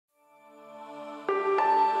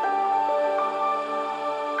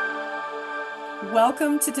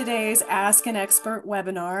Welcome to today's Ask an Expert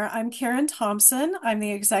webinar. I'm Karen Thompson. I'm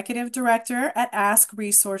the Executive Director at Ask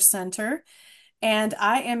Resource Center, and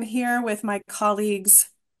I am here with my colleagues,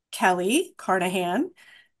 Kelly Carnahan.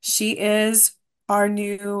 She is our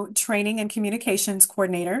new Training and Communications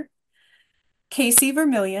Coordinator. Casey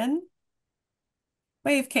Vermillion.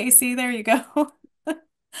 Wave, Casey, there you go.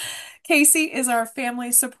 Casey is our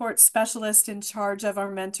Family Support Specialist in charge of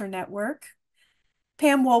our mentor network.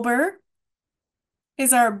 Pam Wolber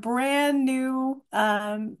is our brand new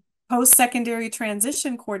post-secondary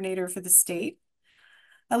transition coordinator for the state.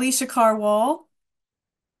 Alicia Carwall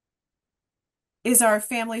is our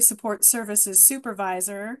family support services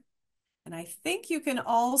supervisor. And I think you can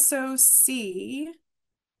also see,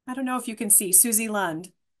 I don't know if you can see, Susie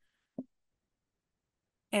Lund.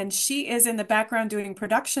 And she is in the background doing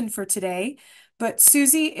production for today. But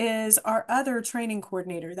Susie is our other training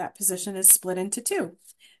coordinator. That position is split into two.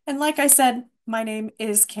 And like I said, my name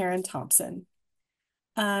is Karen Thompson.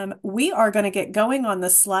 We are going to get going on the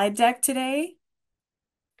slide deck today,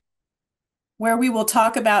 where we will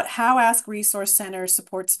talk about how Ask Resource Center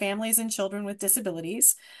supports families and children with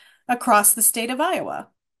disabilities across the state of Iowa.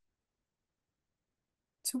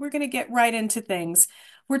 So we're going to get right into things.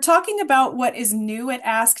 We're talking about what is new at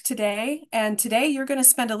Ask today, and today you're going to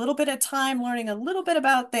spend a little bit of time learning a little bit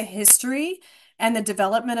about the history and the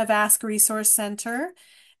development of Ask Resource Center.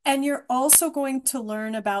 And you're also going to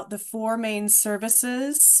learn about the four main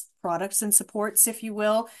services, products and supports, if you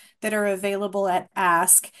will, that are available at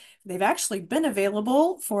Ask. They've actually been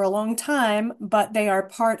available for a long time, but they are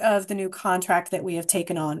part of the new contract that we have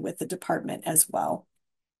taken on with the department as well.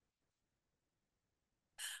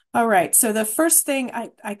 All right, so the first thing,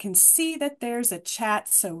 I can see that there's a chat,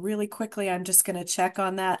 so really quickly, I'm just going to check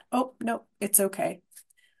on that. Oh, no, it's okay.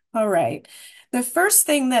 All right. The first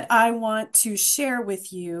thing that I want to share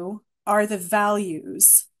with you are the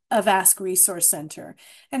values of Ask Resource Center.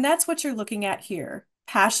 And that's what you're looking at here.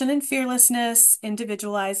 Passion and fearlessness,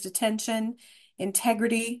 individualized attention,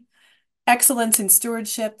 integrity, excellence in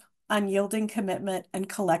stewardship, unyielding commitment, and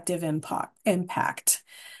collective impact.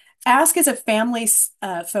 Ask is a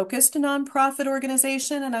family-focused nonprofit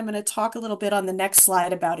organization, and I'm going to talk a little bit on the next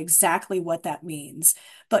slide about exactly what that means.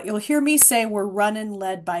 But you'll hear me say we're run and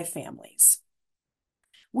led by families.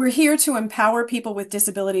 We're here to empower people with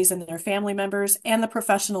disabilities and their family members and the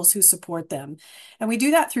professionals who support them. And we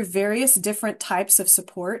do that through various different types of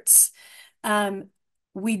supports.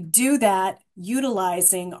 We do that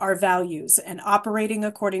utilizing our values and operating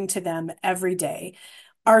according to them every day.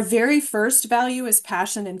 Our very first value is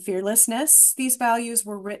passion and fearlessness. These values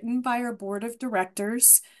were written by our board of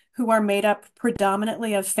directors, who are made up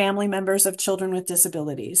predominantly of family members of children with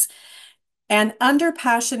disabilities. And under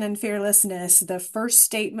passion and fearlessness, the first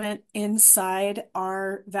statement inside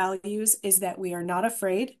our values is that we are not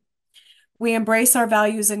afraid. We embrace our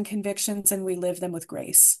values and convictions, and we live them with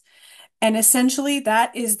grace. And essentially,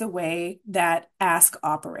 that is the way that Ask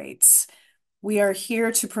operates. We are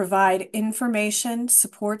here to provide information,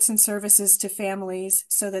 supports, and services to families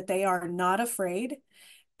so that they are not afraid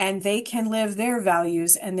and they can live their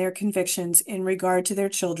values and their convictions in regard to their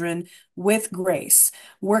children with grace,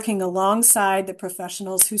 working alongside the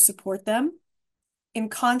professionals who support them in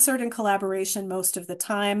concert and collaboration most of the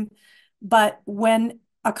time. But when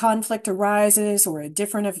a conflict arises or a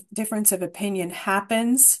difference of opinion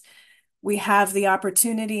happens, we have the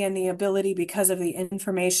opportunity and the ability, because of the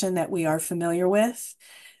information that we are familiar with,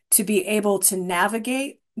 to be able to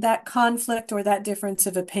navigate that conflict or that difference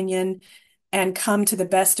of opinion and come to the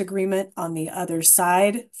best agreement on the other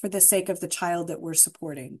side for the sake of the child that we're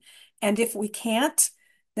supporting. And if we can't,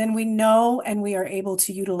 then we know and we are able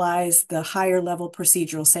to utilize the higher level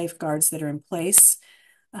procedural safeguards that are in place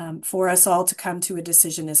for us all to come to a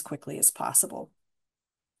decision as quickly as possible.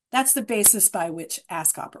 That's the basis by which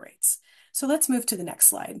Ask operates. So let's move to the next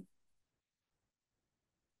slide.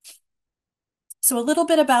 So a little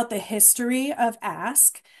bit about the history of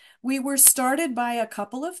Ask. We were started by a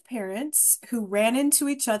couple of parents who ran into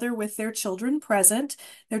each other with their children present.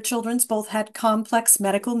 Their children's both had complex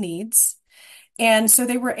medical needs. And so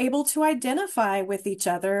they were able to identify with each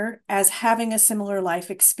other as having a similar life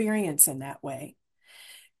experience in that way.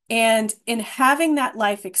 And in having that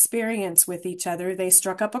life experience with each other, they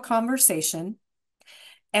struck up a conversation.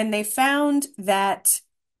 And they found that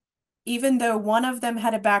even though one of them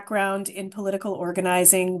had a background in political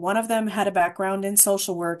organizing, one of them had a background in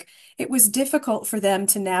social work, it was difficult for them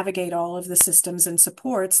to navigate all of the systems and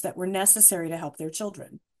supports that were necessary to help their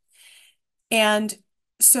children. And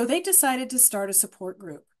so they decided to start a support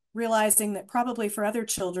group. realizing that probably for other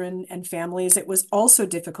children and families, it was also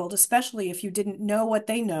difficult, especially if you didn't know what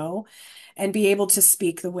they know and be able to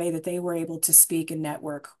speak the way that they were able to speak and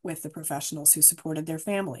network with the professionals who supported their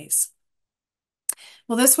families.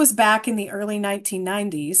 Well, this was back in the early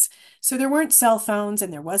 1990s, so there weren't cell phones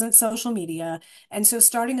and there wasn't social media, and so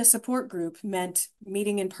starting a support group meant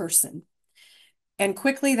meeting in person. And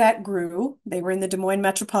quickly that grew. They were in the Des Moines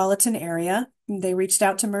metropolitan area. They reached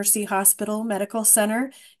out to Mercy Hospital Medical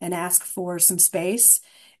Center and asked for some space.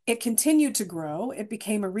 It continued to grow. It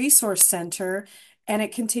became a resource center, and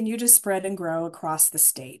it continued to spread and grow across the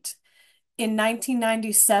state. In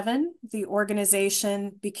 1997, the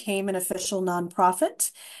organization became an official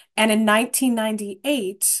nonprofit. And in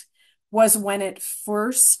 1998 was when it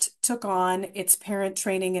first took on its Parent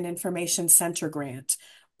Training and Information Center grant,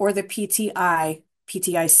 or the PTIC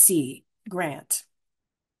grant.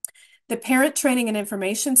 The Parent Training and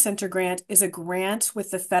Information Center grant is a grant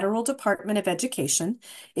with the Federal Department of Education.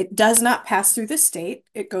 It does not pass through the state.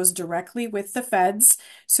 It goes directly with the feds.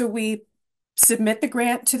 So we submit the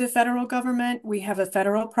grant to the federal government. We have a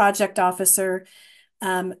federal project officer.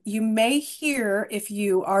 You may hear, if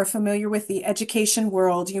you are familiar with the education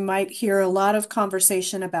world, you might hear a lot of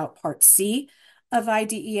conversation about Part C of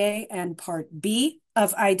IDEA and Part B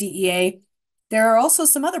of IDEA. There are also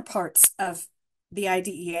some other parts of the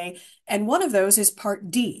IDEA, and one of those is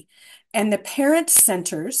Part D. And the parent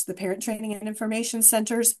centers, the Parent Training and Information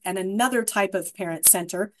Centers, and another type of parent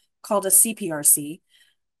center called a CPRC,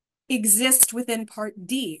 exist within Part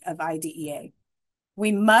D of IDEA.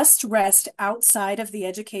 We must rest outside of the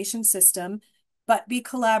education system, but be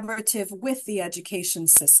collaborative with the education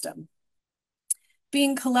system.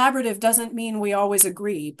 Being collaborative doesn't mean we always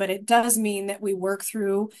agree, but it does mean that we work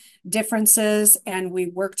through differences and we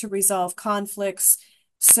work to resolve conflicts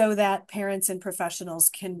so that parents and professionals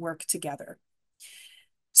can work together.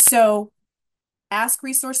 So Ask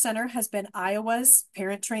Resource Center has been Iowa's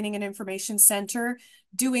Parent Training and Information Center,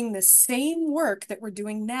 doing the same work that we're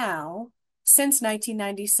doing now since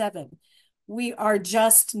 1997. We are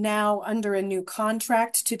just now under a new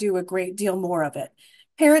contract to do a great deal more of it.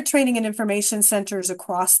 Parent Training and Information Centers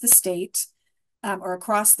across the state or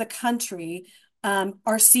across the country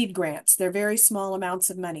are seed grants. They're very small amounts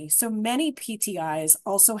of money. So many PTIs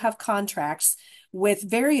also have contracts with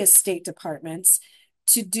various state departments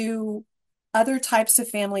to do other types of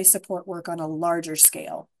family support work on a larger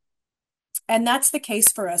scale. And that's the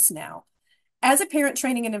case for us now. As a parent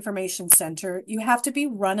training and information center, you have to be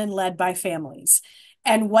run and led by families.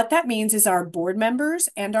 And what that means is our board members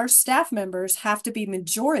and our staff members have to be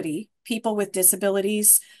majority people with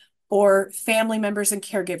disabilities or family members and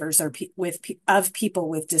caregivers of people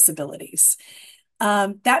with disabilities.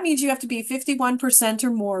 That means you have to be 51%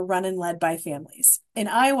 or more run and led by families. In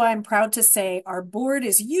Iowa, I'm proud to say our board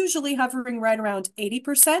is usually hovering right around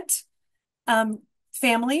 80%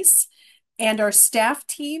 families, and our staff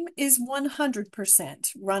team is 100%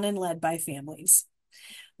 run and led by families.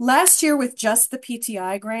 Last year, with just the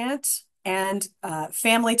PTI grant and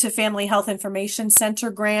Family to Family Health Information Center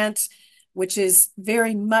grant, which is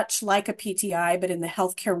very much like a PTI, but in the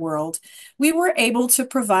healthcare world, we were able to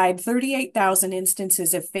provide 38,000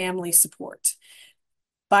 instances of family support.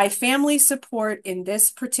 By family support in this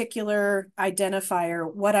particular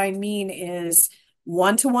identifier, what I mean is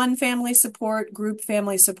one-to-one family support, group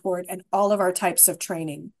family support, and all of our types of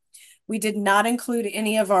training. We did not include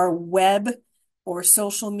any of our web or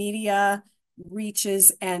social media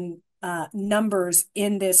reaches and numbers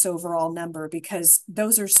in this overall number because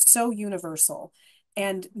those are so universal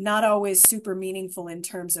and not always super meaningful in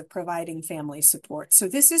terms of providing family support. So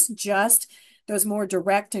this is just those more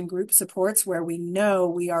direct and group supports where we know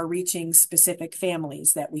we are reaching specific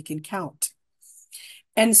families that we can count.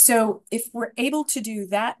 And so if we're able to do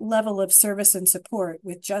that level of service and support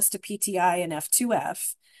with just a PTI and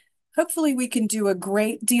F2F, hopefully we can do a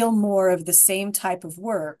great deal more of the same type of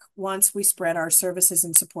work once we spread our services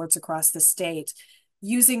and supports across the state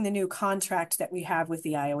using the new contract that we have with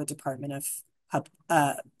the Iowa Department of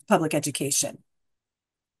Public Education.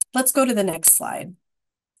 Let's go to the next slide.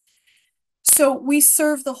 So we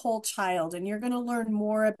serve the whole child, and you're going to learn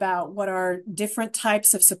more about what our different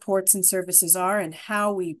types of supports and services are and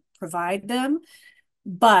how we provide them.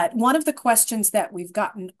 But one of the questions that we've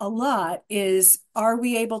gotten a lot is, are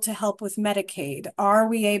we able to help with Medicaid? Are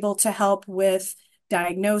we able to help with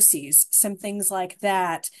diagnoses? Some things like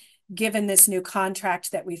that, given this new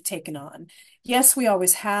contract that we've taken on. Yes, we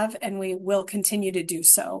always have, and we will continue to do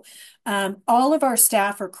so. All of our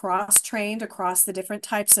staff are cross-trained across the different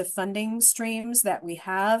types of funding streams that we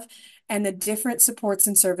have and the different supports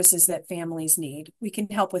and services that families need. We can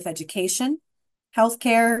help with education.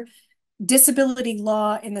 healthcare, disability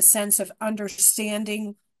law in the sense of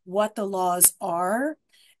understanding what the laws are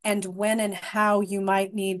and when and how you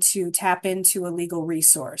might need to tap into a legal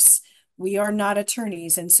resource. We are not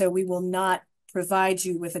attorneys, and so we will not provide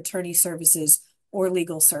you with attorney services or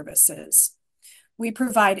legal services. We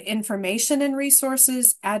provide information and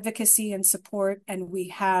resources, advocacy and support, and we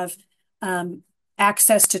have um,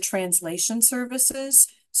 access to translation services.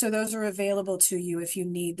 So those are available to you if you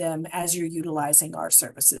need them as you're utilizing our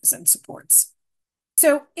services and supports.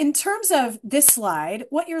 So in terms of this slide,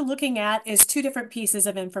 what you're looking at is two different pieces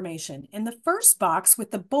of information. In the first box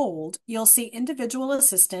with the bold, you'll see individual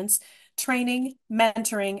assistance, training,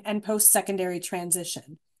 mentoring, and post-secondary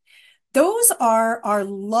transition. Those are our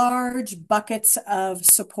large buckets of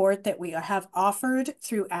support that we have offered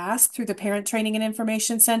through ASK, through the Parent Training and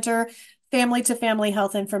Information Center, Family to Family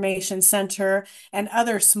Health Information Center, and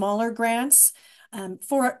other smaller grants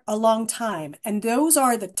for a long time. And those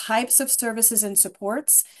are the types of services and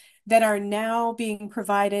supports that are now being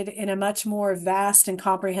provided in a much more vast and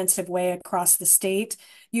comprehensive way across the state,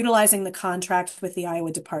 utilizing the contract with the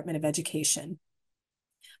Iowa Department of Education.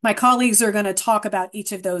 My colleagues are going to talk about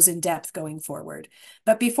each of those in depth going forward.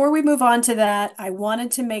 But before we move on to that, I wanted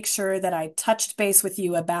to make sure that I touched base with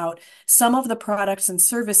you about some of the products and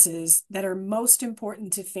services that are most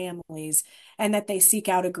important to families and that they seek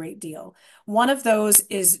out a great deal. One of those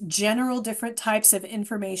is general different types of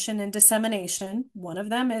information and dissemination. One of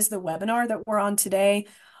them is the webinar that we're on today,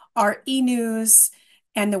 our e-news,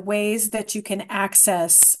 and the ways that you can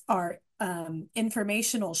access our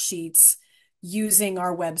informational sheets using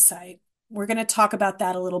our website. We're going to talk about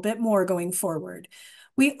that a little bit more going forward.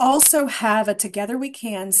 We also have a Together We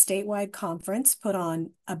Can statewide conference put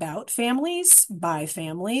on about families, by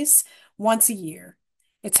families, once a year.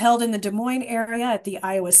 It's held in the Des Moines area at the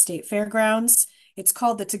Iowa State Fairgrounds. It's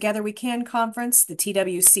called the Together We Can Conference, the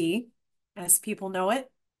TWC, as people know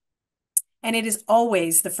it. And it is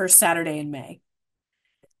always the first Saturday in May.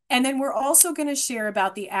 And then we're also going to share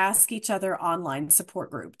about the Ask Each Other online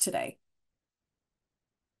support group today.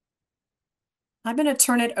 I'm going to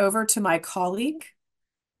turn it over to my colleague,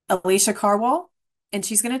 Alicia Carwall, and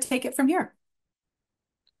she's going to take it from here.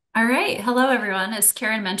 All right. Hello, everyone. As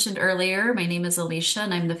Karen mentioned earlier, my name is Alicia,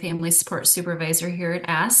 and I'm the Family Support Supervisor here at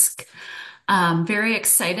Ask. Very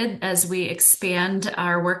excited as we expand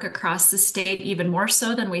our work across the state, even more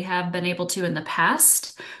so than we have been able to in the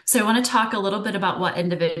past. So I want to talk a little bit about what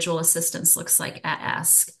individual assistance looks like at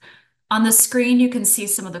Ask. On the screen, you can see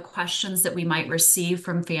some of the questions that we might receive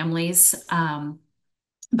from families.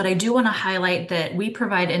 But I do want to highlight that we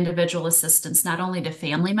provide individual assistance not only to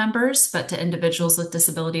family members, but to individuals with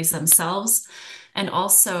disabilities themselves. And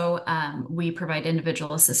also, we provide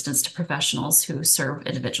individual assistance to professionals who serve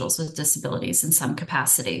individuals with disabilities in some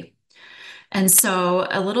capacity. And so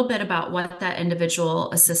a little bit about what that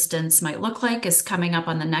individual assistance might look like is coming up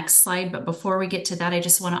on the next slide. But before we get to that, I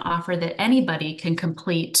just want to offer that anybody can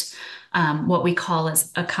complete what we call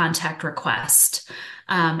as a contact request.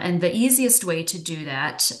 And the easiest way to do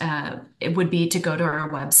that it would be to go to our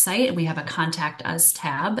website. We have a Contact Us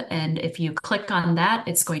tab. And if you click on that,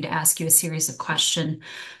 it's going to ask you a series of questions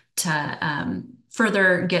to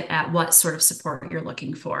further get at what sort of support you're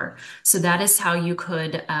looking for. So that is how you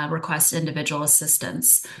could request individual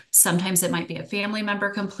assistance. Sometimes it might be a family member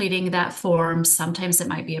completing that form. Sometimes it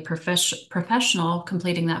might be a professional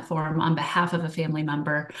completing that form on behalf of a family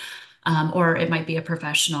member. Or it might be a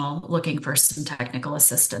professional looking for some technical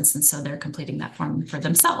assistance, and so they're completing that form for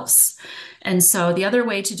themselves. And so the other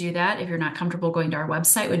way to do that, if you're not comfortable going to our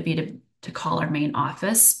website, would be to call our main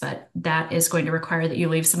office, but that is going to require that you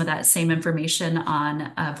leave some of that same information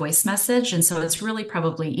on a voice message. And so it's really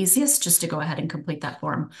probably easiest just to go ahead and complete that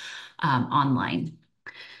form online.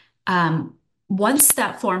 Once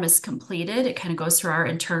that form is completed, it kind of goes through our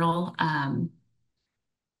internal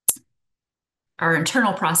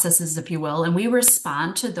processes, if you will, and we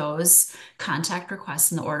respond to those contact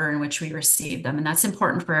requests in the order in which we receive them. And that's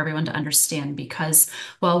important for everyone to understand because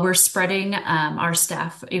while we're spreading our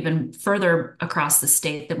staff even further across the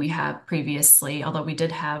state than we have previously, although we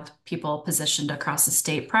did have people positioned across the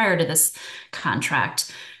state prior to this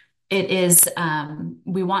contract, it is,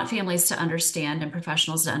 we want families to understand and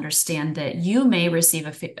professionals to understand that you may receive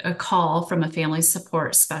a call from a family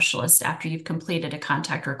support specialist after you've completed a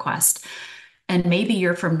contact request. And maybe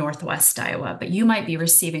you're from Northwest Iowa, but you might be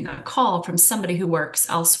receiving a call from somebody who works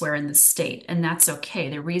elsewhere in the state, and that's okay.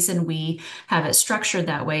 The reason we have it structured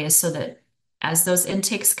that way is so that as those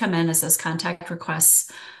intakes come in, as those contact requests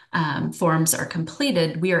forms are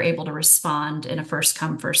completed, we are able to respond in a first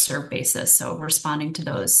come, first serve basis. So responding to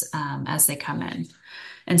those as they come in.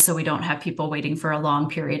 And so we don't have people waiting for a long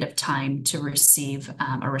period of time to receive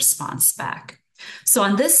a response back. So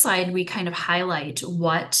on this slide, we kind of highlight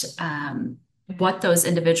what those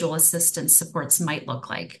individual assistance supports might look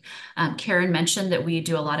like. Karen mentioned that we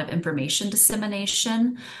do a lot of information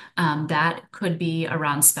dissemination. That could be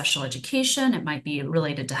around special education. It might be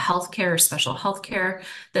related to healthcare or special healthcare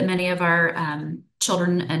that many of our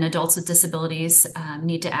children and adults with disabilities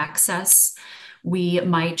need to access. We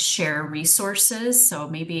might share resources. So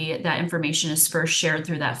maybe that information is first shared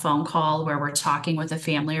through that phone call where we're talking with a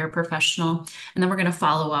family or professional, and then we're going to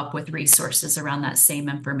follow up with resources around that same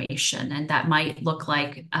information. And that might look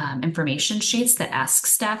like information sheets that Ask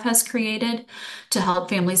staff has created to help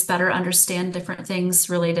families better understand different things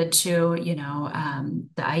related to,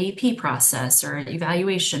 the IEP process or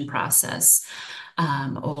evaluation process,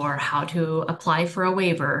 or how to apply for a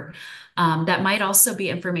waiver. That might also be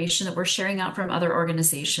information that we're sharing out from other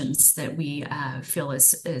organizations that we feel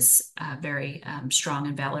is a very strong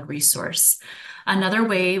and valid resource. Another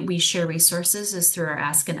way we share resources is through our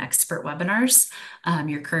Ask an Expert webinars.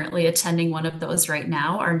 You're currently attending one of those right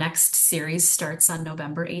now. Our next series starts on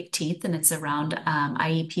November 18th, and it's around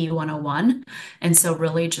IEP 101. And so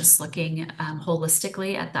really just looking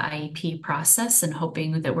holistically at the IEP process and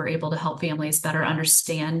hoping that we're able to help families better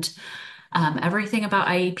understand everything about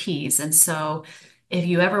IEPs. And so if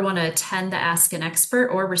you ever want to attend the Ask an Expert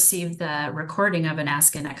or receive the recording of an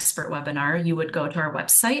Ask an Expert webinar, you would go to our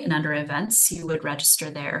website and under events, you would register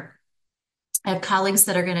there. I have colleagues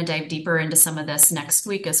that are going to dive deeper into some of this next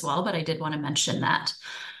week as well, but I did want to mention that.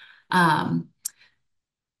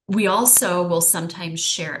 We also will sometimes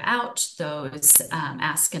share out those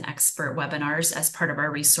Ask an Expert webinars as part of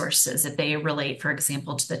our resources if they relate, for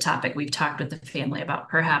example, to the topic we've talked with the family about.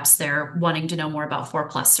 Perhaps they're wanting to know more about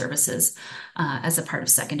 4+ services as a part of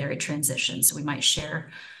secondary transition. So we might share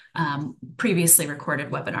previously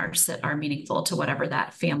recorded webinars that are meaningful to whatever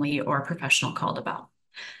that family or professional called about.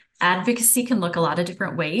 Advocacy can look a lot of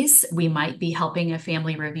different ways. We might be helping a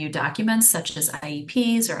family review documents such as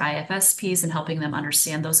IEPs or IFSPs and helping them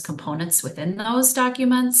understand those components within those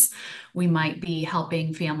documents. We might be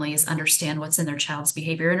helping families understand what's in their child's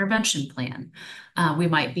behavior intervention plan. We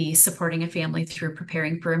might be supporting a family through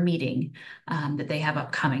preparing for a meeting that they have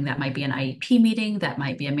upcoming. That might be an IEP meeting, that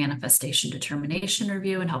might be a manifestation determination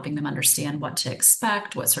review, and helping them understand what to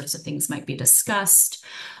expect, what sorts of things might be discussed.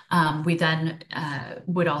 We then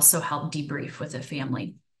would also help debrief with a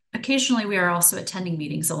family. Occasionally, we are also attending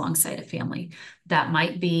meetings alongside a family. That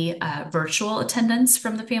might be virtual attendance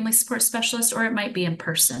from the family support specialist, or it might be in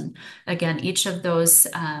person. Again, each of those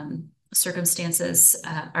circumstances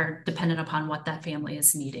are dependent upon what that family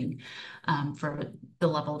is needing for the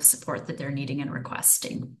level of support that they're needing and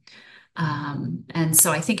requesting. And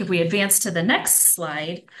so I think if we advance to the next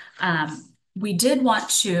slide, I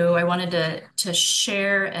wanted to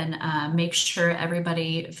share and make sure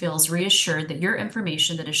everybody feels reassured that your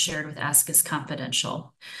information that is shared with Ask is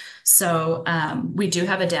confidential. So we do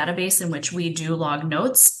have a database in which we do log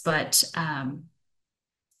notes, but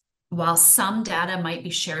while some data might be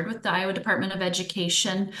shared with the Iowa Department of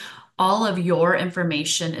Education, all of your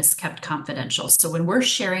information is kept confidential. So when we're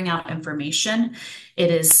sharing out information, it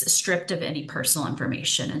is stripped of any personal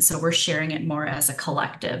information. And so we're sharing it more as a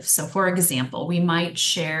collective. So for example, we might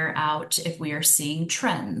share out if we are seeing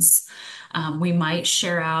trends. We might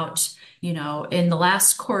share out, in the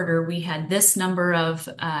last quarter, we had this number of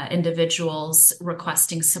individuals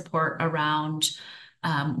requesting support around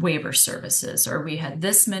waiver services, or we had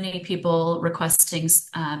this many people requesting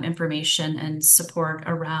information and support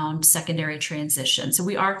around secondary transition. So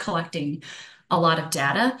we are collecting a lot of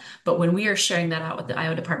data, but when we are sharing that out with the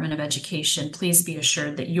Iowa Department of Education, please be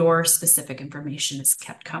assured that your specific information is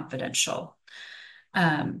kept confidential.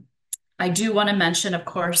 I do want to mention, of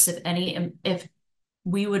course, if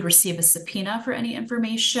we would receive a subpoena for any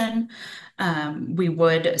information, we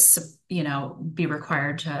would, be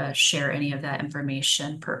required to share any of that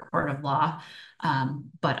information per court of law.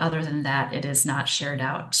 But other than that, it is not shared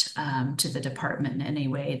out to the department in any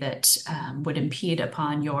way that would impede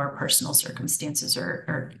upon your personal circumstances,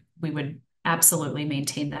 or we would absolutely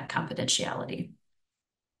maintain that confidentiality.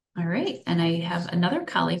 All right, and I have another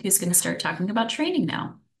colleague who's going to start talking about training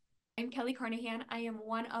now. I'm Kelly Carnahan. I am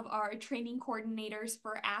one of our training coordinators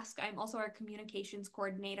for Ask. I'm also our communications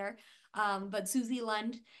coordinator. But Susie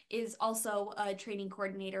Lund is also a training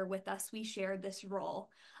coordinator with us. We share this role.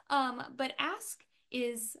 But Ask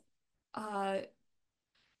is at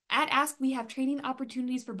Ask, we have training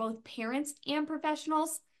opportunities for both parents and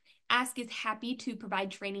professionals. Ask is happy to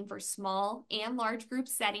provide training for small and large group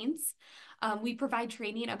settings. We provide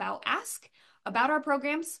training about Ask, about our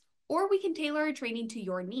programs, or we can tailor a training to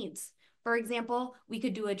your needs. For example, we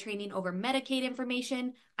could do a training over Medicaid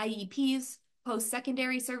information, IEPs,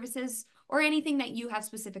 post-secondary services, or anything that you have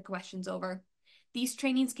specific questions over. These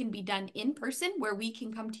trainings can be done in person where we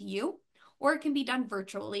can come to you, or it can be done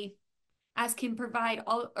virtually. As can provide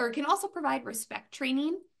all, or can also provide respect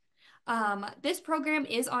training. This program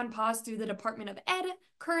is on pause through the Department of Ed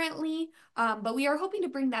currently, but we are hoping to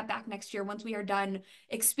bring that back next year once we are done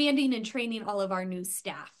expanding and training all of our new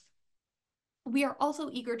staff. We are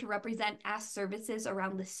also eager to represent Ask services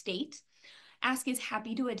around the state. Ask is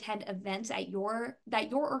happy to attend events that your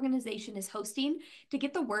organization is hosting to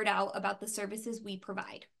get the word out about the services we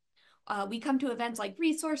provide. We come to events like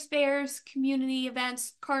resource fairs, community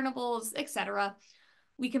events, carnivals, etc.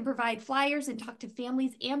 We can provide flyers and talk to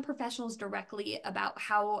families and professionals directly about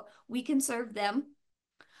how we can serve them.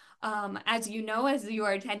 As you know, as you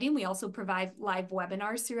are attending, we also provide live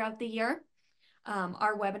webinars throughout the year.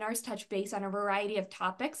 Our webinars touch base on a variety of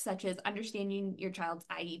topics such as understanding your child's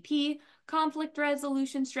IEP, conflict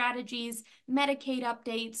resolution strategies, Medicaid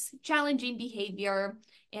updates, challenging behavior,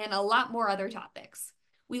 and a lot more other topics.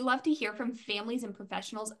 We love to hear from families and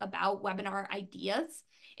professionals about webinar ideas,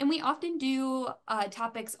 and we often do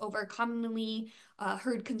topics over commonly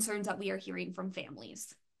heard concerns that we are hearing from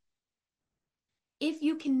families. If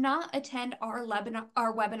you cannot attend our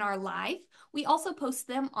webinar live, we also post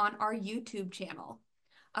them on our YouTube channel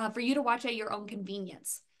for you to watch at your own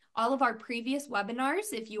convenience. All of our previous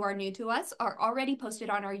webinars, if you are new to us, are already posted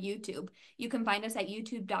on our YouTube. You can find us at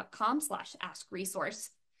youtube.com/askresource.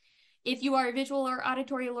 If you are a visual or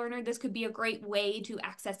auditory learner, this could be a great way to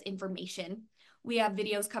access information. We have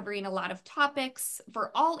videos covering a lot of topics for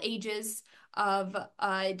all ages of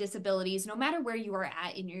disabilities, no matter where you are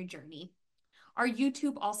at in your journey. Our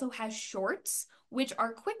YouTube also has shorts, which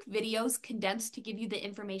are quick videos condensed to give you the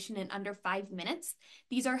information in under 5 minutes.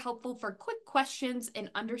 These are helpful for quick questions and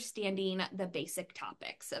understanding the basic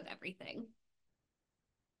topics of everything.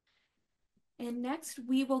 And next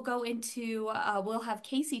we will go into, we'll have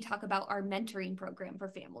Casey talk about our mentoring program for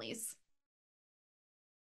families.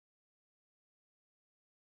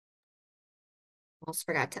 Almost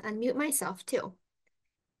forgot to unmute myself too.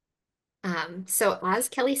 So as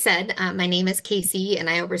Kelly said, my name is Casey and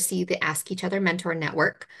I oversee the Ask Each Other Mentor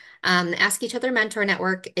Network. The Ask Each Other Mentor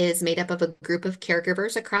Network is made up of a group of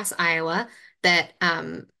caregivers across Iowa that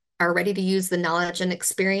are ready to use the knowledge and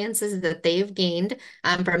experiences that they've gained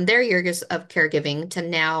from their years of caregiving to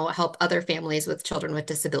now help other families with children with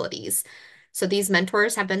disabilities. So these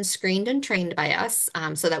mentors have been screened and trained by us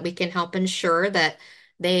so that we can help ensure that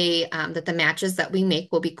that the matches that we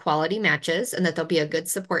make will be quality matches and that they'll be a good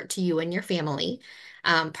support to you and your family.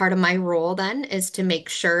 Part of my role then is to make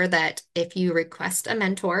sure that if you request a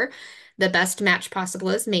mentor, the best match possible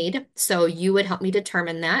is made. So you would help me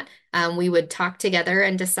determine that. We would talk together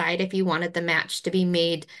and decide if you wanted the match to be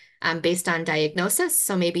made based on diagnosis.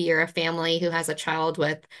 So maybe you're a family who has a child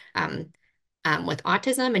with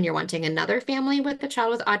autism and you're wanting another family with a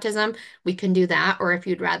child with autism, we can do that. Or if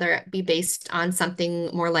you'd rather it be based on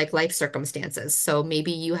something more like life circumstances. So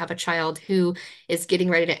maybe you have a child who is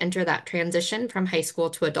getting ready to enter that transition from high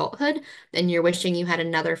school to adulthood, and you're wishing you had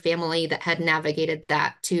another family that had navigated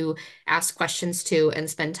that to ask questions to and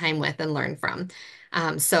spend time with and learn from.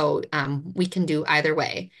 We can do either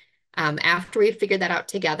way. After we figure that out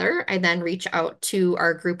together, I then reach out to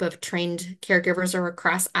our group of trained caregivers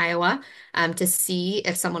across Iowa to see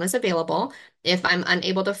if someone is available. If I'm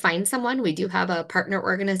unable to find someone, we do have a partner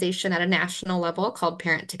organization at a national level called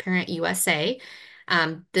Parent to Parent USA.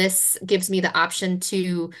 This gives me the option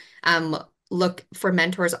to look for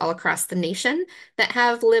mentors all across the nation that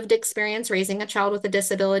have lived experience raising a child with a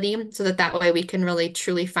disability so that way we can really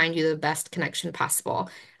truly find you the best connection possible.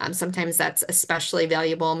 Sometimes that's especially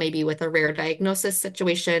valuable maybe with a rare diagnosis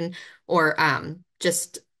situation or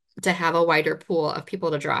just to have a wider pool of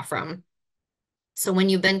people to draw from. So when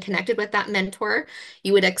you've been connected with that mentor,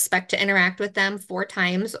 you would expect to interact with them 4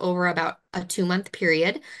 times over about a 2-month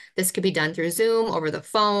period. This could be done through Zoom, over the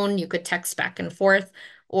phone. You could text back and forth.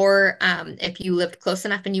 Or if you lived close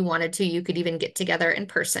enough and you wanted to, you could even get together in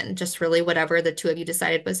person, just really whatever the two of you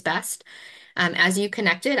decided was best. As you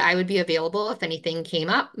connected, I would be available if anything came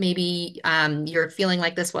up. Maybe you're feeling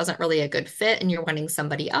like this wasn't really a good fit and you're wanting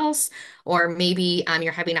somebody else, or maybe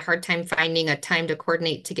you're having a hard time finding a time to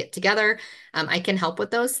coordinate to get together. I can help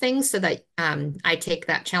with those things so that I take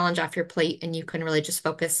that challenge off your plate and you can really just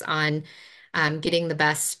focus on getting the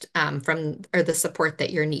best the support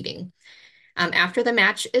that you're needing. After the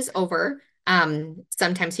match is over,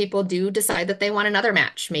 Sometimes people do decide that they want another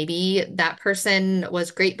match. Maybe that person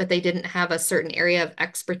was great, but they didn't have a certain area of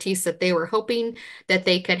expertise that they were hoping that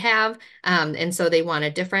they could have. And so they want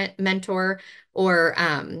a different mentor, or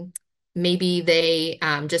maybe they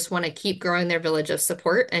just want to keep growing their village of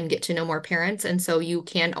support and get to know more parents. And so you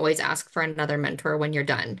can always ask for another mentor when you're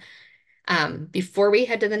done. Before we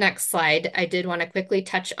head to the next slide, I did want to quickly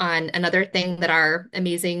touch on another thing that our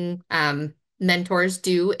amazing mentors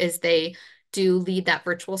do is they do lead that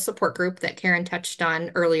virtual support group that Karen touched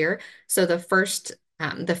on earlier. So the first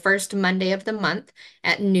Monday of the month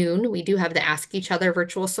at noon, we do have the Ask Each Other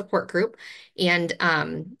virtual support group, and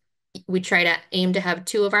we try to aim to have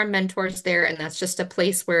two of our mentors there, and that's just a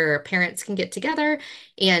place where parents can get together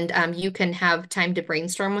and you can have time to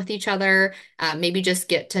brainstorm with each other, maybe just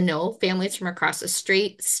get to know families from across the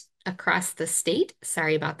state.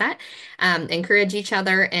 Sorry about that. Encourage each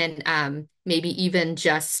other, and maybe even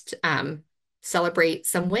just celebrate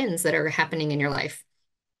some wins that are happening in your life.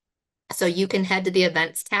 So you can head to the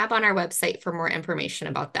events tab on our website for more information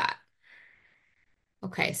about that.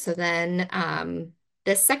 Okay, so then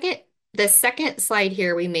the second slide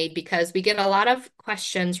here we made because we get a lot of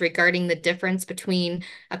questions regarding the difference between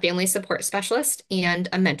a family support specialist and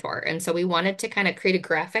a mentor. And so we wanted to kind of create a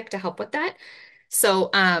graphic to help with that.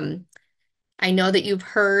 So I know that you've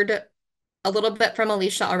heard a little bit from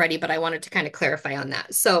Alicia already, but I wanted to kind of clarify on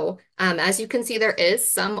that. So as you can see, there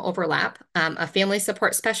is some overlap. A family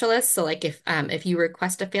support specialist, so like if you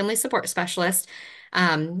request a family support specialist,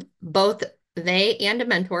 both they and a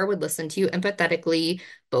mentor would listen to you empathetically.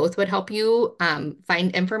 Both would help you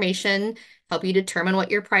find information, help you determine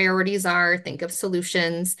what your priorities are, think of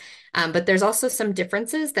solutions. But there's also some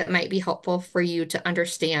differences that might be helpful for you to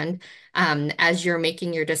understand as you're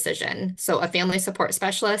making your decision. So a family support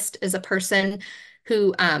specialist is a person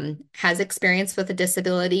who has experience with a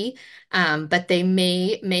disability, but they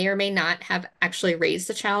may or may not have actually raised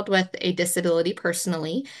a child with a disability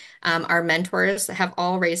personally. Our mentors have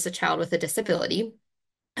all raised a child with a disability.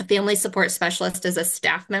 A family support specialist is a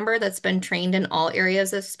staff member that's been trained in all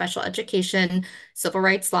areas of special education, civil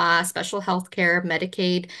rights law, special health care,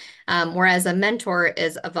 Medicaid, whereas a mentor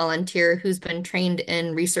is a volunteer who's been trained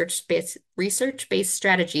in research-based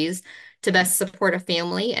strategies to best support a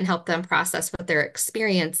family and help them process what they're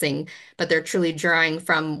experiencing, but they're truly drawing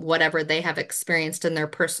from whatever they have experienced in their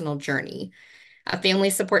personal journey. A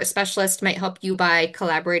family support specialist might help you by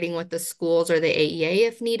collaborating with the schools or the AEA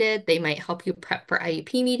if needed. They might help you prep for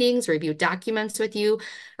IEP meetings, review documents with you,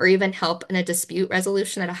 or even help in a dispute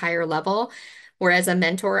resolution at a higher level. Whereas a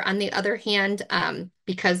mentor, on the other hand,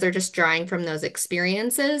 because they're just drawing from those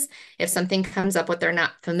experiences, if something comes up what they're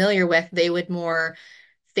not familiar with, they would more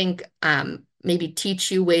think maybe teach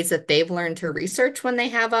you ways that they've learned to research when they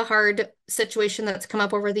have a hard situation that's come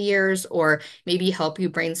up over the years, or maybe help you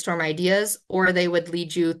brainstorm ideas, or they would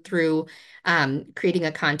lead you through creating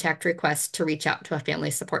a contact request to reach out to a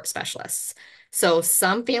family support specialist. So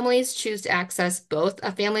some families choose to access both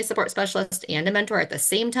a family support specialist and a mentor at the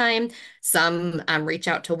same time. Some reach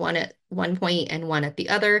out to one at one point and one at the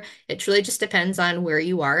other. It truly just depends on where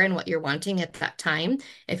you are and what you're wanting at that time.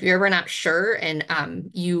 If you're ever not sure and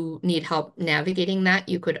you need help navigating that,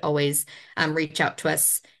 you could always reach out to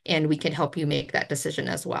us and we can help you make that decision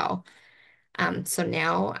as well. So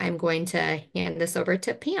now I'm going to hand this over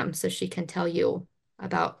to Pam so she can tell you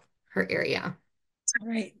about her area. All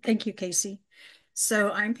right. Thank you, Casey.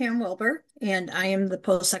 So I'm Pam Wilbur, and I am the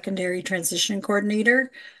post-secondary transition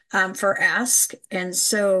coordinator for Ask. And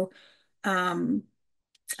so I'm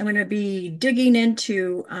going to be digging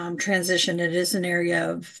into transition. It is an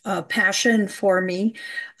area of passion for me.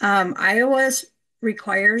 Iowa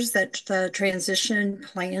requires that the transition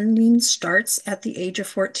planning starts at the age of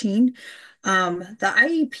 14. The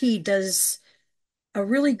IEP does a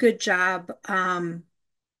really good job kind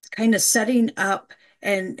of setting up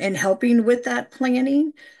and helping with that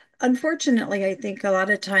planning. Unfortunately, I think a lot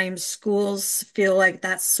of times schools feel like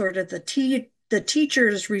that's sort of the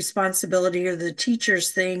teacher's responsibility or the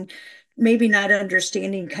teacher's thing, maybe not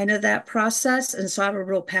understanding kind of that process. And so I have a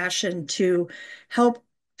real passion to help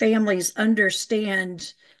families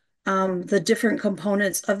understand the different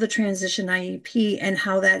components of the transition IEP and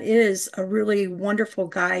how that is a really wonderful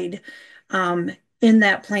guide in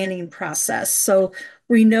that planning process. So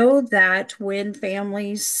we know that when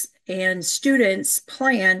families and students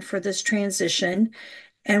plan for this transition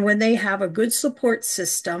and when they have a good support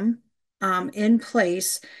system in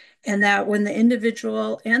place, and that when the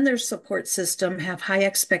individual and their support system have high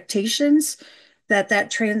expectations,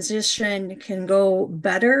 that transition can go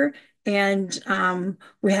better and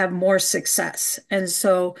we have more success. And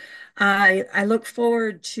so I look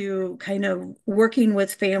forward to kind of working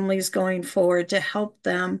with families going forward to help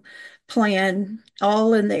them plan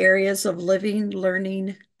all in the areas of living,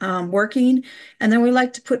 learning, working. And then we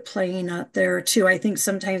like to put playing out there too. I think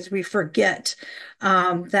sometimes we forget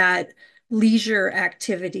that leisure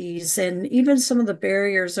activities and even some of the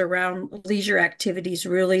barriers around leisure activities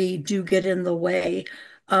really do get in the way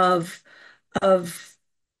of of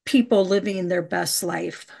people living their best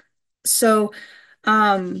life. So,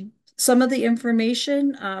 some of the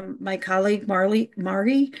information, my colleague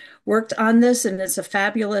Mari worked on this, and it's a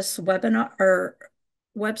fabulous webinar or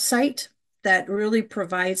website that really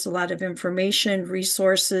provides a lot of information,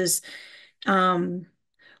 resources, um,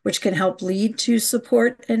 which can help lead to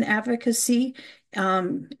support and advocacy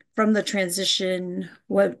from the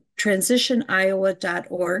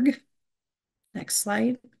transitioniowa.org. Next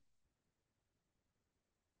slide.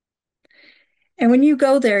 And when you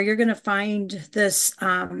go there, you're going to find this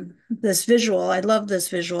visual. I love this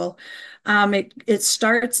visual. It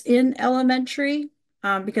starts in elementary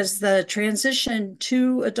because the transition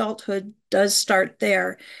to adulthood does start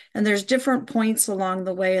there. And there's different points along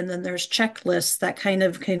the way, and then there's checklists that kind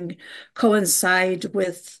of can coincide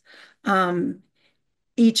with um,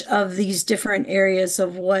 each of these different areas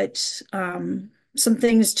of what some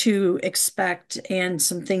things to expect and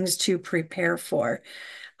some things to prepare for.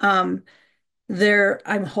 Um,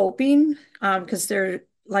 I'm hoping, because there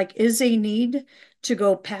like is a need to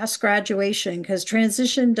go past graduation because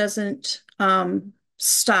transition doesn't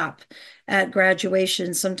stop at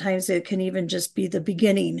graduation. Sometimes it can even just be the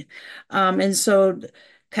beginning. And so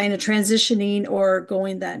kind of transitioning or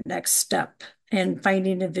going that next step and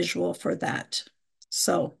finding a visual for that.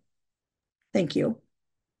 So thank you.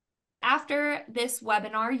 After this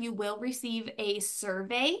webinar, you will receive a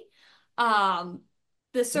survey. Um,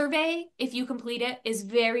 the survey, if you complete it, is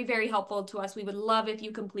very, very helpful to us. We would love if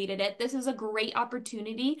you completed it. This is a great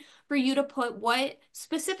opportunity for you to put what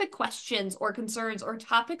specific questions or concerns or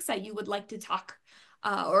topics that you would like to talk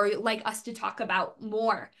or like us to talk about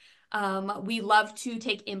more. We love to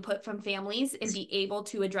take input from families and be able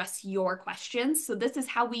to address your questions. So this is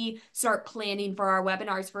how we start planning for our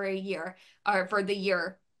webinars for a year or for the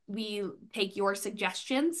year. We take your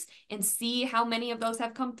suggestions and see how many of those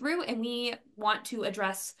have come through, and we want to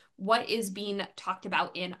address what is being talked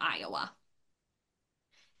about in Iowa.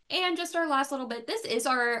 And just our last little bit, this is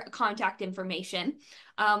our contact information.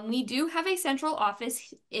 We do have a central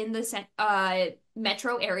office in the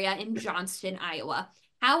metro area in Johnston, Iowa.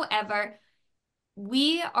 However,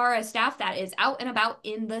 we are a staff that is out and about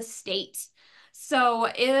in the state. So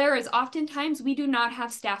there is oftentimes we do not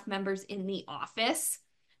have staff members in the office.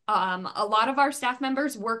 A lot of our staff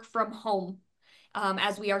members work from home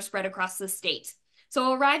as we are spread across the state.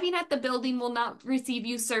 So arriving at the building will not receive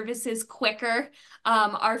you services quicker.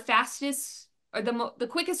 Our fastest or the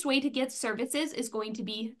quickest way to get services is going to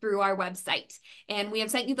be through our website. And we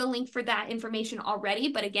have sent you the link for that information already.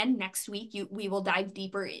 But again, next week we will dive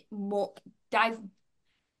deeper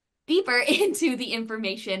into the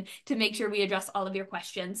information to make sure we address all of your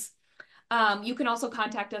questions. You can also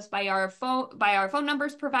contact us by our phone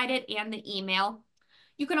numbers provided and the email.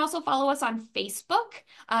 You can also follow us on Facebook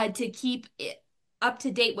to keep up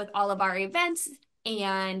to date with all of our events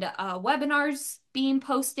and webinars being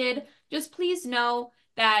posted. Just please know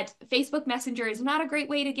that Facebook Messenger is not a great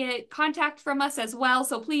way to get contact from us as well.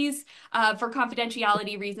 So please, for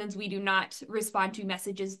confidentiality reasons, we do not respond to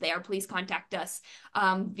messages there. Please contact us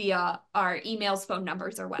via our emails, phone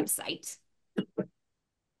numbers, or website.